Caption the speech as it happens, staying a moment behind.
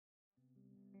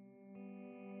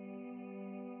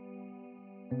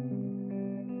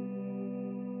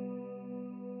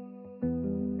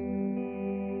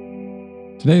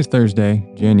Today is Thursday,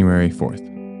 January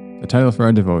 4th. The title for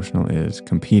our devotional is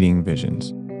Competing Visions.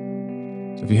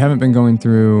 So if you haven't been going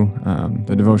through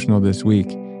the devotional this week,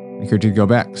 I encourage you to go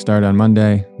back, start on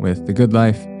Monday with the good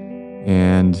life,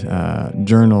 and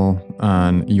journal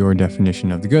on your definition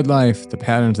of the good life, the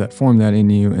patterns that form that in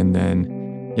you. And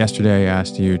then yesterday I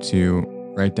asked you to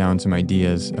write down some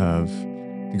ideas of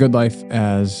the good life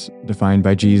as defined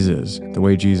by Jesus, the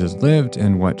way Jesus lived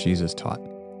and what Jesus taught.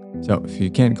 So if you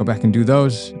can't, go back and do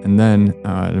those. And then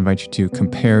I'd invite you to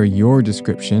compare your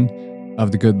description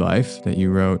of the good life that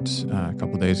you wrote a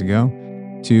couple days ago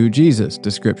to Jesus'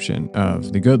 description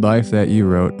of the good life that you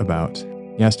wrote about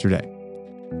yesterday.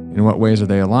 In what ways are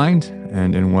they aligned,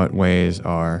 and in what ways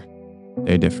are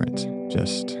they different?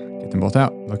 Just get them both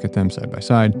out, look at them side by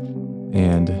side,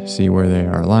 and see where they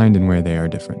are aligned and where they are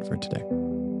different for today.